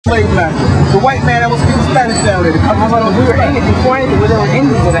slave master. The white man that was speaking Spanish down there. We were Indians before anything. We were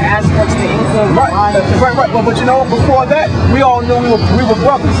Indians, the Aztecs, the Incas. Right. But you know, before that, we all knew we were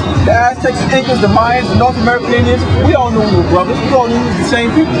brothers. The Aztecs, the Incas, the Mayans, the North American Indians, we all knew we were brothers. We all knew we were the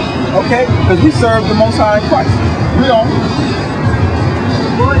same people. Okay? Because we served the Most High Christ. We don't.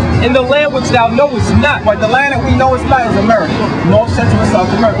 In the land which thou knowest not. But the land that we know is not is America. North, Central, and South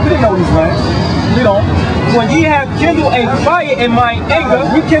America. We didn't know these lands. We don't. When ye have kindled a fire in mine anger,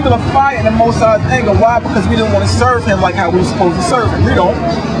 we kindled a fire in the Most High's anger. Why? Because we didn't want to serve him like how we were supposed to serve him. We don't.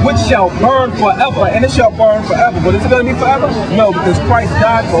 which shall burn forever. And it shall burn forever. But is it going to be forever? No, because Christ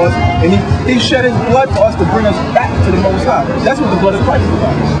died for us, and he shed his blood for us to bring us back to the Most High. That's what the blood of Christ is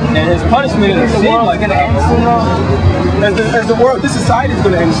about. And his punishment is the world like going to end soon. As the world, this society is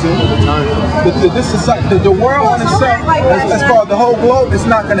going to end soon. The world on itself, as far as the whole globe, it's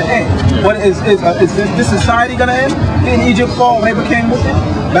not going to end. But is this society going to end? Didn't Egypt fall when they became wicked?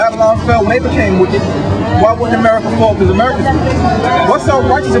 Babylon fell when they became wicked. Why wouldn't America fall? Because America's wicked. What's so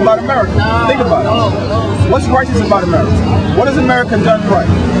righteous about America? Think about it. What's righteous about America? What has America done right?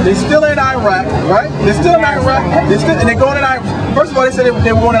 They're still in Iraq, right? They're still in Iraq. And they're going in Iraq. First of all, they said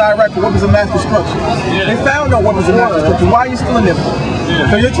they were going in Iraq for weapons of mass destruction. They found no weapons of mass destruction. Why are you still in there for?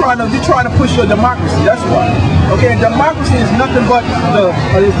 So you're trying to push your democracy. That's why. Okay, and democracy is nothing but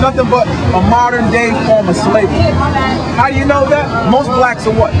a modern day form of slavery. How do you know that? Most blacks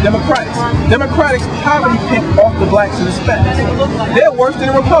are what? Democrats. Democrats poverty pick off the blacks and Hispanics. They're worse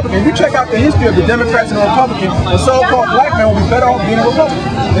than the Republicans. If you check out the history of the Democrats and the Republicans, the so-called black man will be better off being a Republican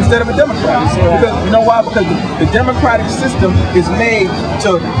instead of a Democrat. Because you know why? Because the democratic system is made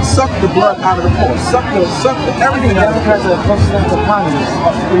to suck the blood out of the poor, suck everything out of the Democrats are closer to communists.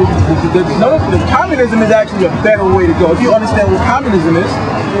 No, communism is actually a better way to go. If you understand what communism is,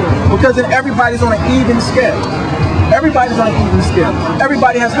 because then everybody's on an even scale. Everybody's on an even scale.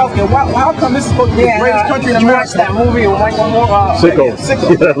 Everybody has healthcare. How come this is supposed to be the greatest country in America? You watched that movie with Michael Moore? Sicko. Sicko.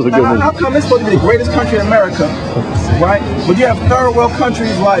 Yeah, that was a good movie. How come this is supposed to be the greatest country in America, right? But you have third world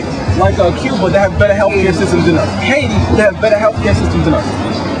countries like Cuba that have better healthcare systems than us. Haiti that have better healthcare systems than us.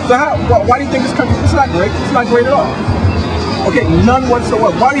 So why do you think this country? It's not great. It's not great at all. Okay, none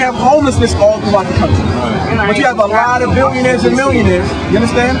whatsoever. Why do you have homelessness all throughout the country? But you have a lot of billionaires and millionaires. You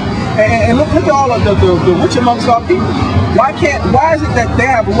understand? And look at all of the rich amongst our people. Why is it that they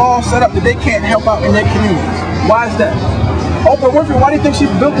have laws set up that they can't help out in their communities? Why is that? Oprah Winfrey, why do you think she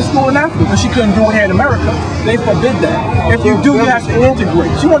built a school in Africa? Because she couldn't do it here in America. They forbid that. If you do, you have to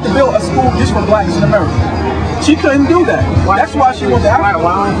integrate. She wanted to build a school just for blacks in America. She couldn't do that. That's why she went to Africa.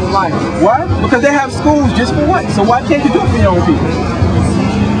 Why? Because they have schools just for whites. So why can't you do it for your own people?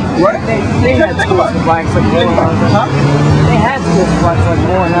 Right? They had think about it. Blacks like They had schools for blacks like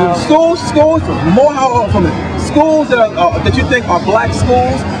Morehouse. Schools, Morehouse, schools that you think are black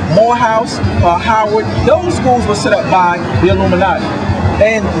schools, Morehouse, Howard, those schools were set up by the Illuminati.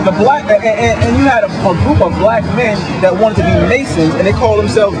 And and you had a group of black men that wanted to be Masons, and they called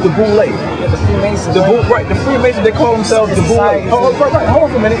themselves the Boule. The Freemasons. The Freemasons, they call themselves the Boule. Right, hold on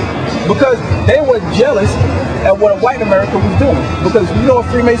for a minute. Because they were jealous at what white America was doing. Because you know what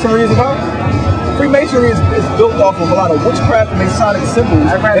Freemasonry is about? Freemasonry is built off of a lot of witchcraft and Masonic symbols,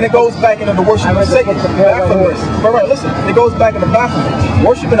 and it goes back into the worship of Satan. Right, listen, it goes back into Baphomet,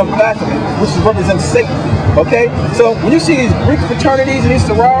 worshiping of Baphomet, which represents Satan. Okay, so when you see these Greek fraternities and these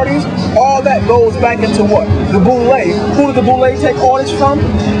sororities, all that goes back into what? The Boule. Who did the Boule take orders from?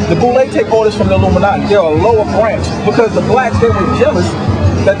 The Boule take orders from the Illuminati. They're a lower branch because the blacks, they were jealous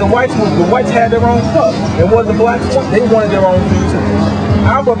that the whites had their own club, and what the blacks want? They wanted their own thing too.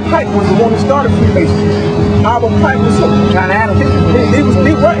 Albert Pike was the one who started Freemasonry. Albert Pike was John Adams. He was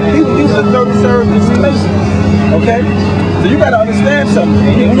the 33rd Freemason. Okay? So you gotta understand something.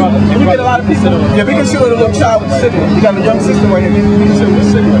 And you get a lot of people. Yeah, we can show the little child with the cigarette. You got a young sister right here. You can show the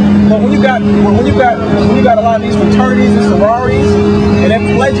cigarette. But when you got a lot of these fraternities and sororities and they're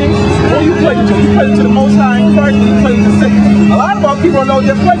pledging, what are you pledging to? You pledging to the Most High in Christ, or you pledging to Satan? A lot of our people don't know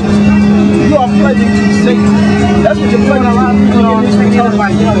they're pledging to. You are pledging to Satan. That's what you're pledging to. A lot of people don't understand about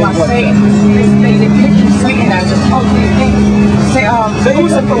Satan. They picture Satan as a ugly thing.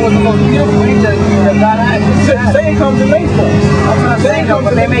 Lucifer was the most beautiful angel that God had. Satan comes in man's form.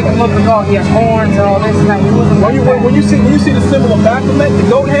 But they make him look like, oh, he has horns and all this. When you see the symbol of Baphomet, the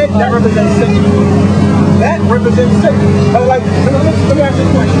goat head, that represents Satan. That represents Satan. Let me ask you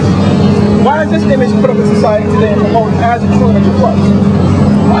a question. Why is this image put up in society today and promoted as a true image of Christ?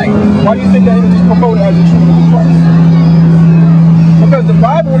 Why do you think that image is promoted as a true image of Christ? Because the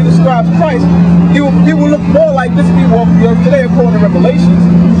Bible, when it describes Christ, he will look more like this people of the earth today according to Revelations.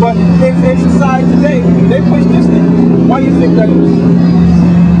 But in society today, they push this thing. Why do you think that is?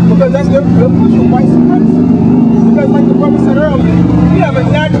 we're pushing white supremacy. Because like the brother said earlier, we have a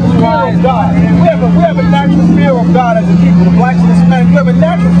natural fear of God. We have a natural fear of God as a people. The blacks and the Hispanics, we have a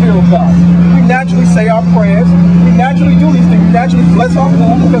natural fear of God. We naturally say our prayers. We naturally do these things. We naturally bless our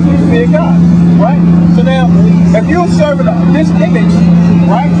food because we fear God. Right? So now, if you're serving this image,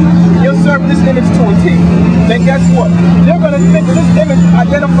 right? You're serving this image to a T, then guess what? You're going to think that this image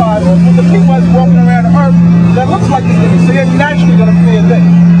identifies with the people that's walking around the earth that looks like this image. So you're naturally going to fear them.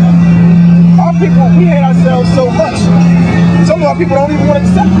 Our people, we hate ourselves so much. Some of our people don't even want to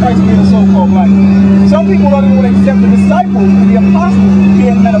accept Christ being a so-called black man. Some people don't even want to accept the disciples and the apostles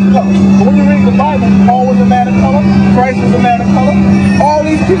being men of color. But when you read the Bible, Paul was a man of color, Christ was a man of color. All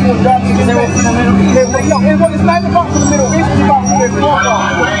these people were dark skin. They were from the Middle East. It's not about from the Middle East, it's about who they're from.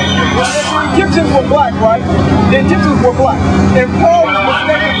 The Egyptians were black, right? The Egyptians were black. And Paul was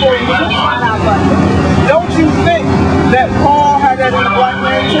mistaken for an Egyptian. Don't you think that Paul had that in a black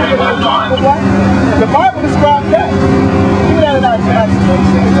man too? The Bible describes that. Even that in Acts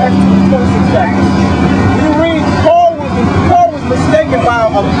 26 chapters. When you read, Paul was mistaken by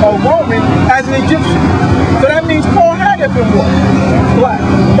a Roman as an Egyptian. So that means Paul had that been what? Black.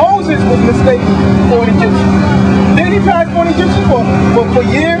 Moses was mistaken for an Egyptian. Didn't he pass for an Egyptian for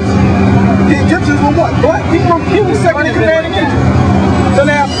years? The Egyptians were what? Black. He was second in command in Egypt. So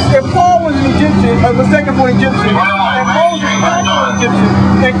now, if Paul was an Egyptian, mistaken for an Egyptian, and Moses was an Egyptian,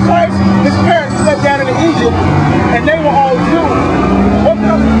 and Christ, his parents slept down in Egypt, and they were all Jews, what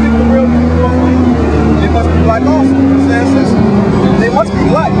color do you think the real Jews must be? They must be black also. They must be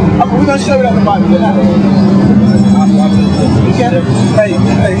black. We're going to show you that in the Bible. You can't, hey,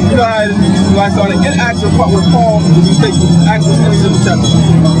 you know how it is, like on it. Get Acts with Paul, you take Acts with the chapter.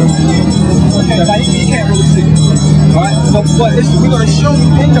 Okay, now you can't really see it. Alright, but we're going to show you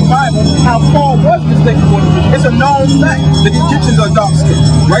in the Bible how Paul was mistaken for an Egyptian. It's a known fact that the Egyptians are dark skinned.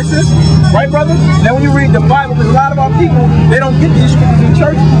 Right, sis? Right, brother? Now when you read the Bible, because a lot of our people, they don't get these scriptures in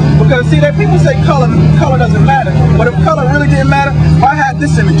church. Because see, that people say color doesn't matter. But if color really didn't matter, why have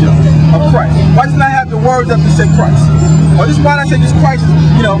this image of Christ? Why does not have the words up to say Christ? Or just why not say just Christ?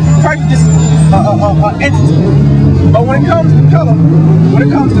 You know, Christ is just an entity. But when it comes to color, when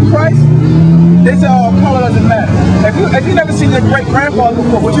it comes to Christ, they say, oh, color doesn't matter. If you never seen your great-grandfather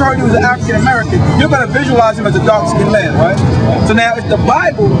before, but you heard he was an African-American, you're going to visualize him as a dark-skinned man, right? So now, if the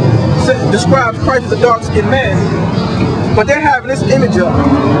Bible describes Christ as a dark-skinned man, but they're having this image up,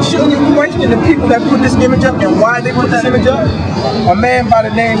 shouldn't you question the people that put this image up and why they put this image up? A man by the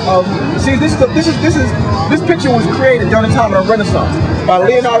name of, see, this picture was created during the time of the Renaissance by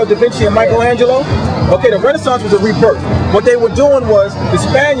Leonardo da Vinci and Michelangelo. Okay, the Renaissance was a rebirth. What they were doing was the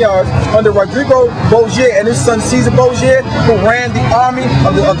Spaniards under Rodrigo Borgia and his son Caesar Borgia, who ran the army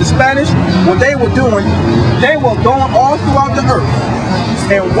of the Spanish, what they were doing, they were going all throughout the earth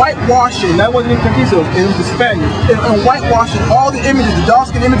and whitewashing. That wasn't even Conquistadors, it was the Spaniards. And whitewashing all the images, the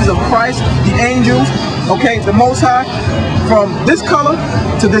dark-skinned images of Christ, the angels, okay, the Most High, from this color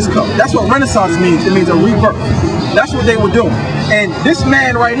to this color. That's what Renaissance means. It means a rebirth. That's what they were doing. And this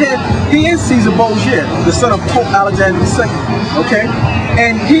man right here, he is Caesar Borgia, the son of Pope Alexander II. Okay?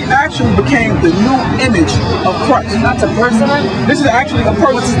 And he actually became the new image of Christ. That's a person? This is actually a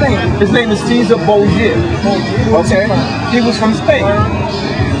person. What's his name? His name is Caesar Borgia. Okay? He was from Spain.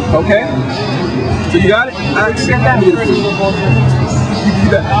 Okay? So you got it?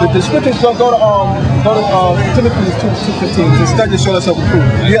 The scriptures go to Timothy 2:15 to study to show us how to prove.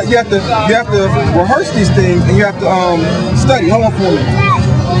 You have to rehearse these things and you have to study. Hold on for a minute.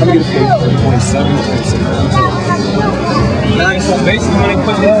 Let me get a page. 27. So basically,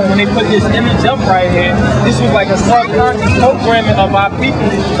 when they put this image up right here, this was like a subconscious programming of our people.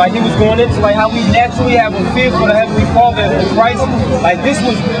 Like he was going into like how we naturally have a fear for the Heavenly Father and Christ. Like this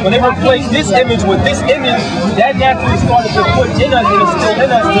was when they replaced this image with this image, that naturally started to put in us and instill in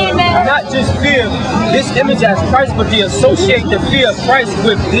us to not just fear this image as Christ, but to associate the fear of Christ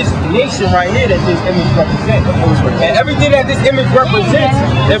with this nation right here that this image represents. And everything that this image represents,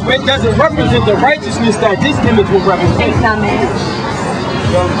 if it doesn't represent the righteousness that this image will represent.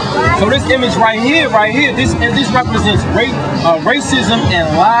 So this image right here, this represents racism and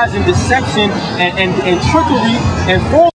lies and deception and trickery and fraud.